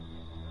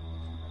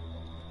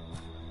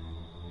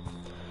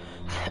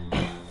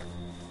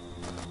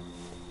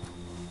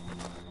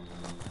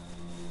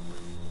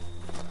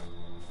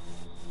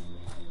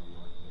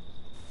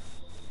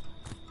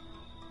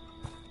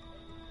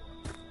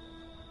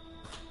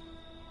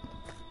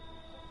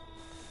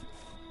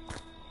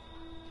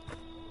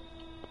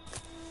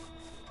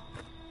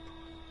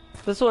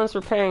 This one's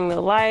repairing the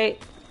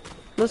light.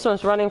 This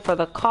one's running for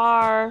the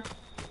car.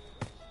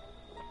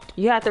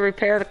 You have to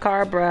repair the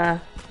car, bruh.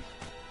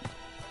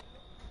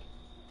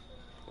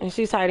 And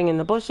she's hiding in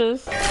the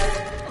bushes.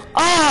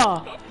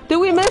 Oh! Did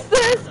we miss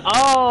this?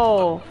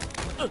 Oh!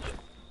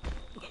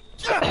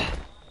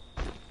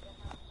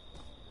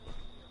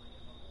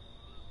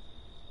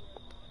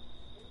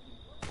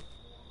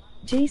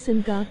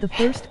 Jason got the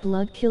first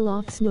blood kill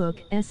off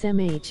Snook,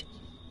 SMH.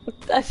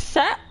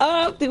 Shut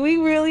up! Do we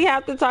really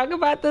have to talk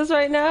about this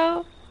right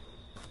now?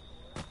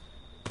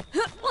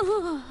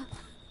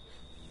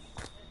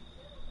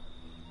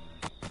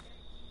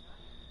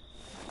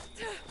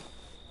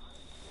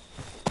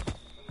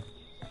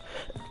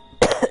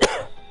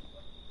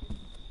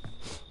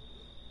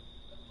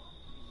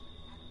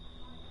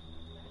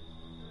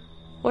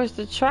 Where's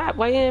the trap?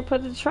 Why you didn't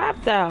put the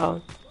trap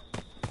down?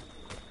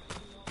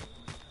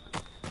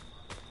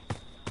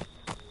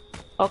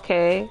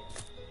 Okay.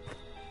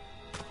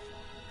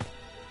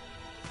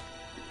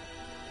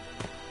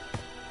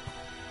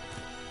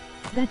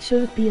 That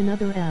should be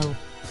another L.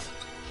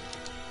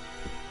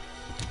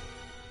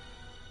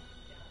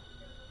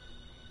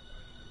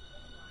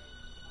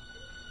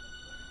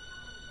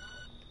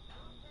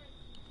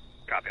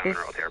 Copy on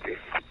neural therapy.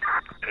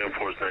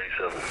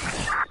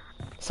 10-497.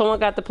 Someone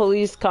got the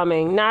police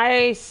coming.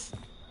 Nice!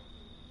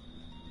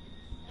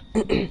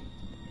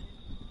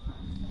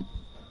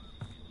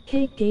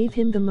 Cake gave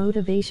him the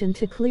motivation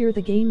to clear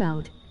the game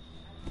out.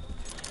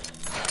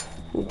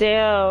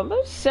 Damn,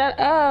 shut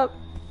up.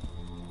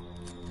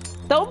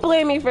 Don't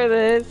blame me for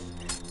this.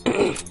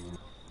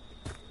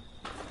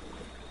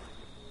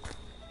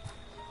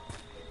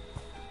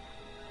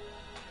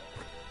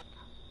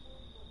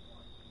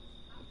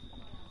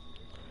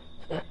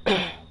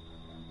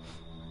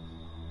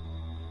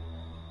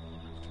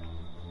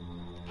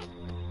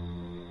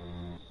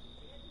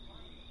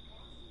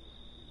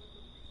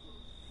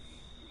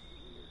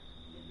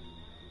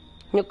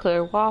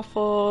 Nuclear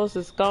waffles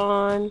is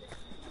gone.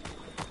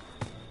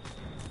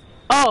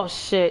 Oh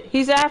shit,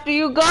 he's after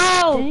you,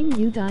 go! Dang,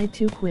 you died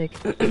too quick.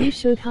 You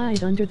should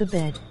hide under the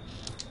bed.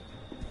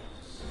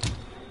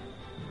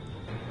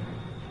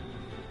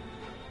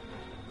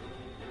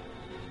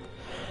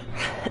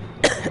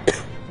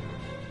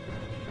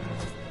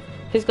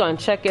 He's gonna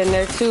check in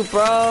there too,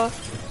 bro.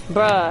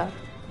 Bruh,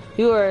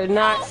 you are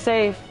not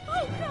safe.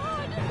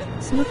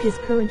 Snook is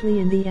currently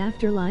in the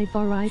afterlife.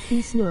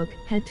 R.I.P. Snook,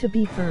 had to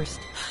be first.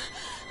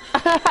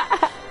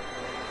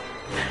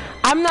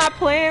 I'm not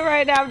playing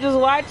right now, I'm just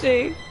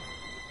watching.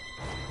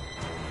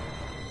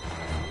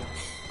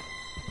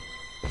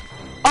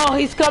 Oh,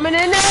 he's coming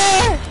in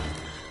there!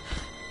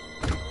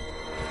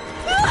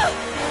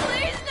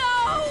 Please,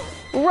 no!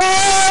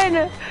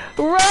 Run!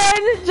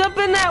 Run! Jump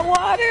in that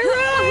water,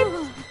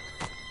 run!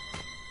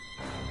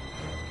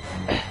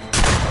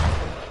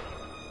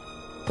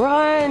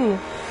 Run!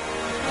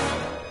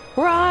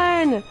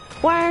 Run!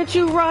 Why aren't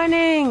you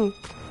running?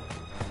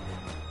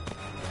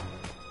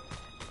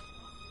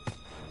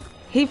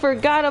 He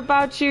forgot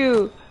about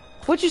you.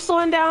 What you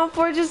slowing down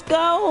for? Just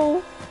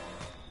go.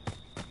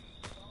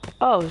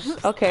 Oh,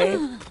 okay.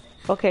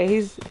 Okay,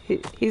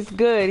 he's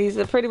good. He's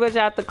pretty much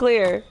out the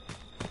clear.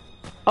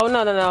 Oh,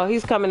 no.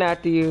 He's coming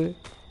after you.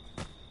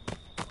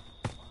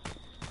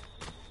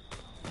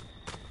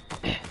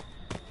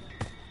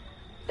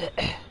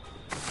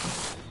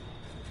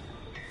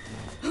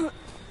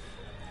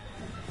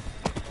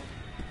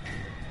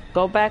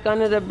 Go back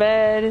under the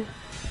bed.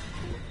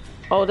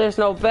 Oh, there's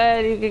no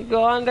bed. You can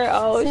go under.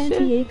 Oh, San shit.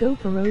 Diego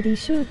parody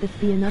should that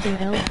be another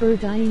L for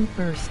dying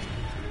first.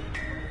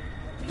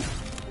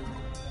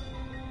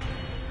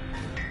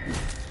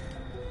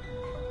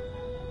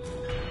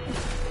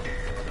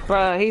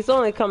 Bruh, he's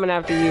only coming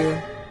after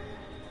you.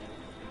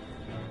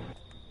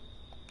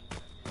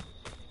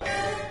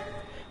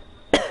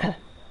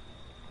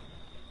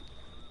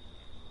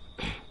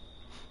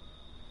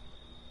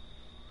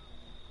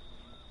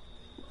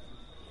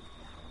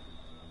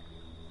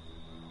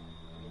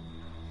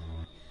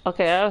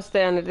 Okay, I would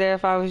stay under there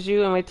if I was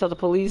you and wait till the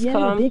police Yeah,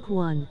 come. big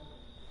one.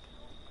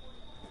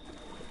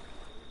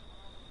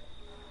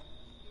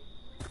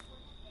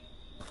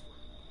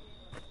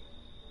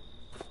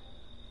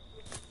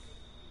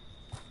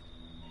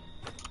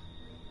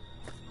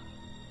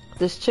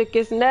 This chick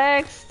is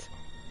next.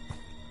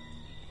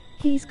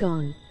 He's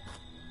gone.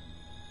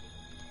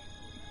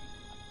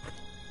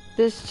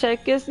 This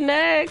chick is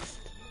next.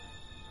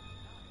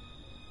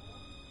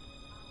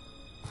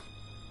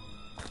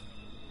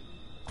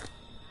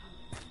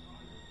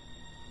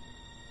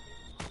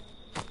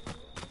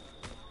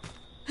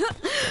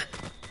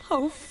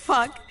 Oh,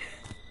 fuck.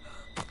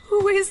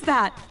 Who is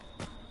that?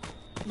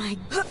 My...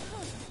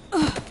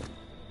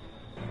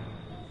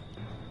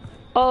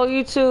 Oh,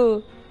 you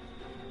too.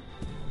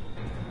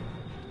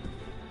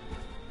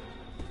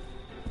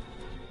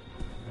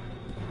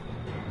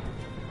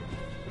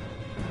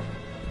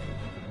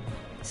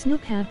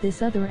 Snook have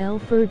this other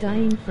elf for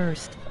dying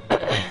first.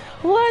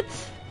 What?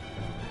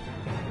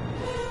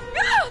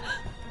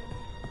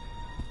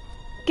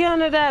 Get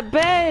under that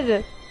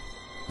bed.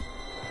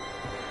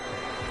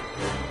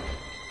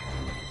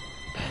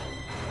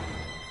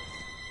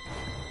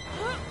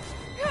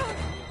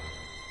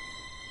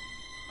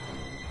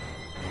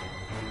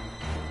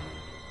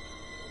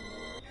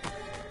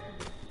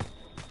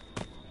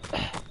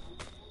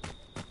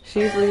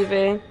 She's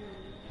leaving.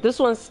 This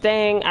one's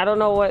staying. I don't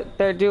know what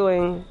they're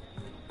doing.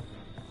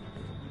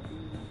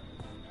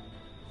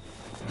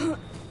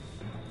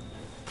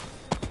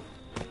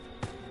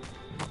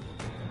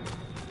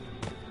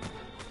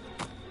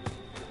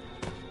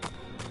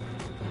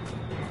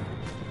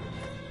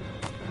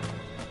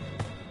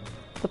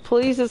 The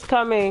police is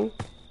coming.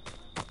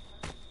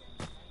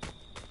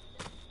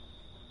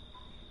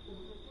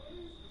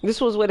 This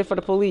was waiting for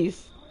the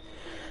police.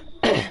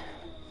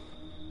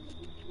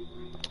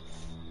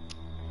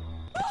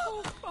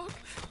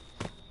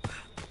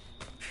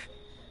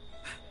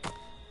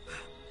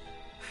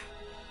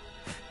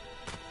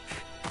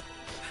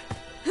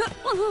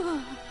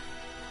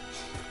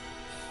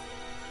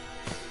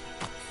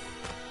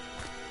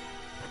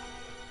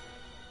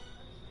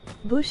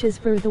 Bush is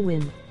for the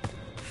win.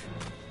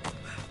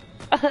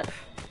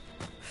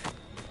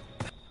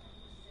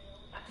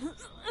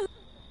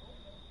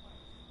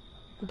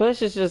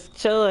 Bush is just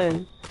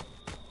chilling.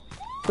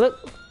 Look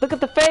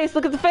at the face.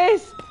 Look at the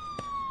face.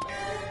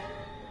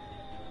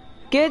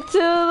 Get to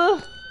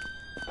the...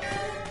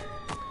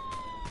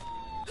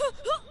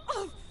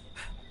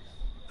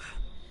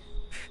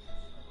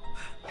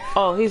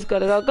 Oh, he's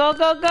gonna go. Go,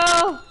 go,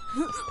 go.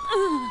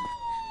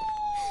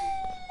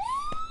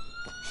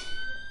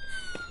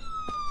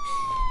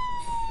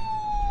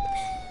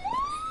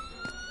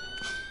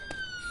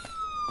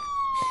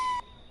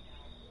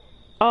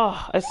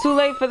 Oh, it's too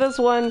late for this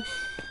one.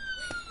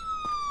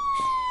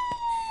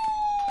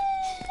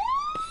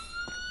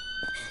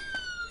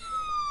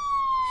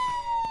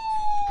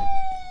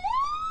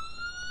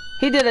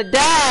 He did a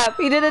dab.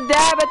 He did a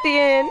dab at the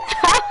end.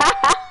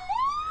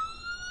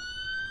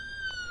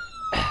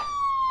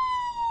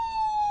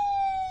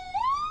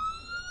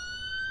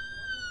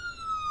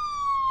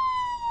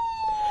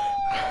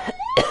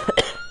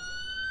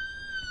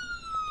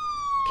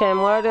 Can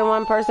more than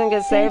one person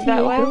get saved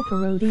that way?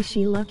 Parody,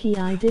 she lucky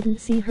I didn't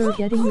see her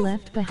getting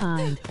left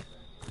behind.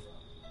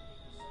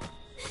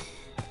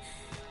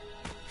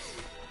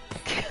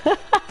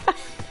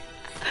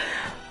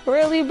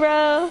 Really,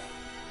 bro?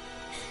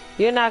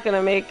 You're not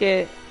gonna make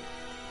it.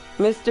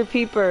 Mr.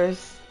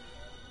 Peepers.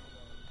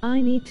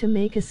 I need to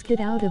make a skit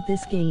out of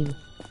this game.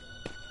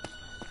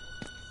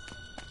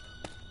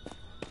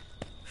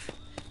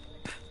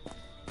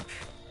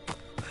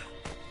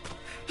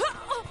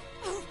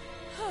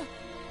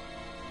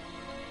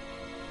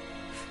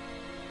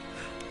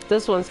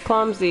 This one's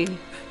clumsy.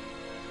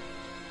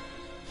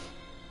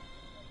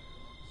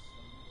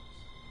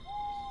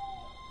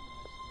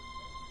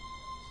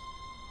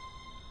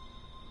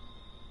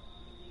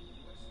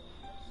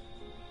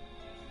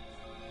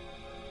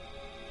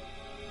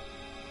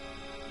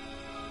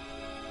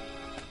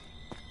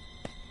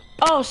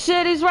 Oh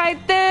shit, he's right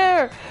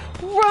there!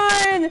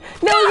 Run!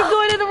 No, you're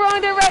going in the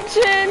wrong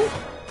direction!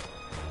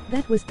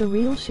 That was the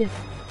real shit.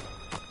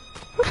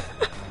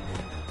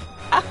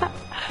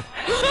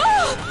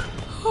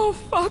 Oh,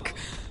 fuck.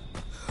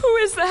 Who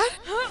is that?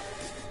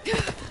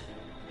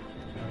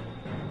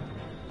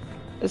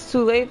 It's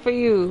too late for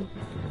you.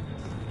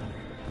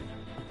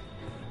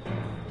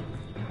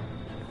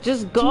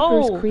 Just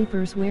go! Jeepers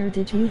creepers, where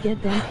did you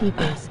get them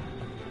peepers?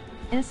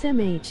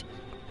 SMH.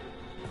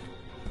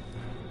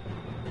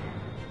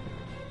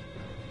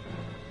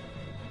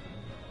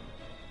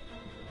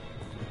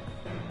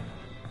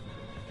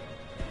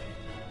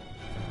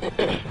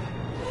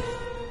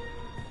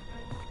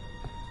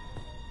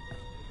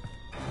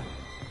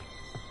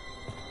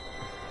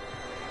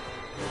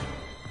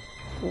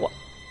 What?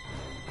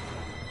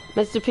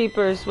 Mr.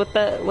 Peepers, what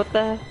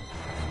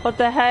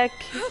the heck?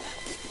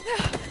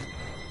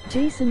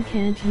 Jason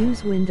can't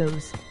use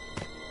Windows.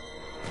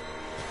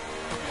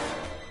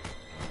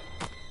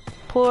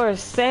 Poor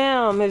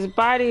Sam, his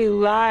body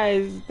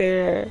lies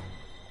there.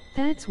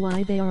 That's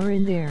why they are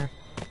in there.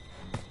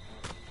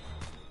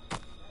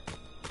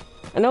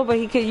 I know, but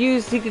he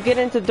could get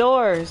into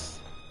doors.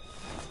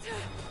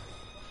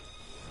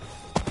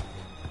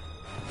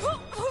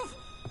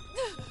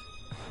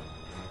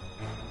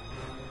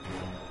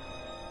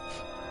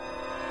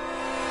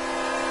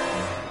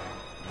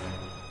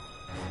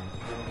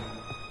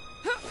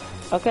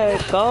 Okay,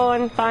 go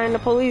and find the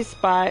police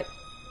spot.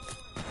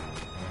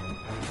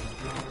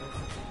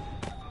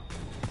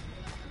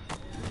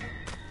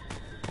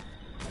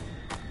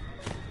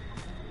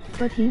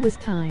 But he was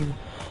time.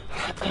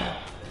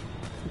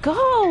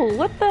 Go!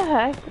 What the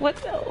heck?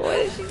 What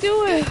is she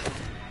doing?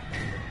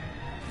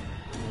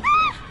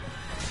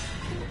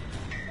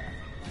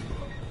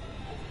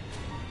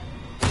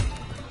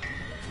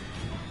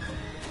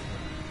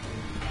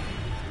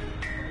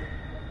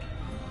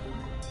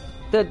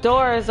 The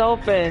door is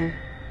open.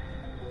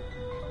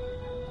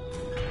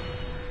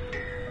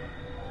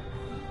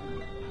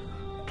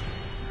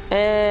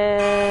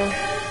 And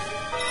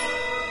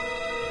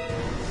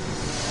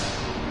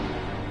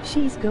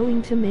She's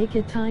going to make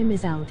it. Time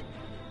is out.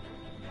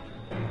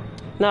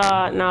 no,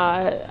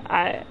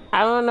 I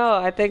don't know.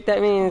 I think that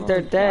means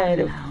they're dead.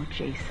 Done now,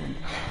 Jason.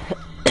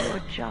 Your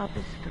job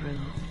is through.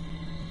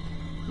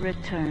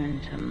 Return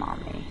to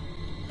mommy.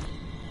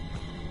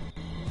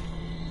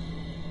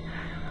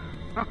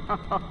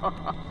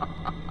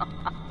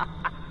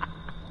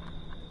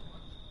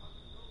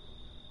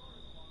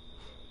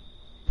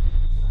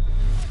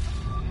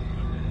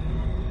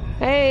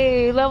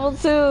 Hey, level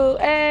 2.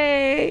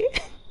 Hey.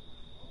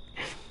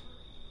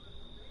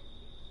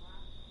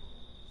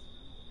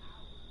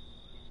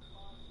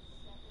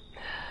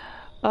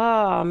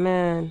 Oh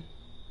man.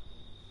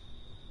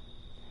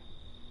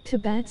 Too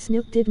bad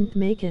Snoop didn't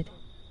make it.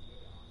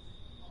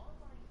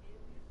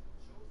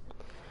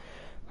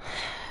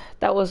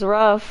 That was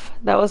rough.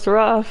 That was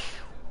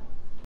rough.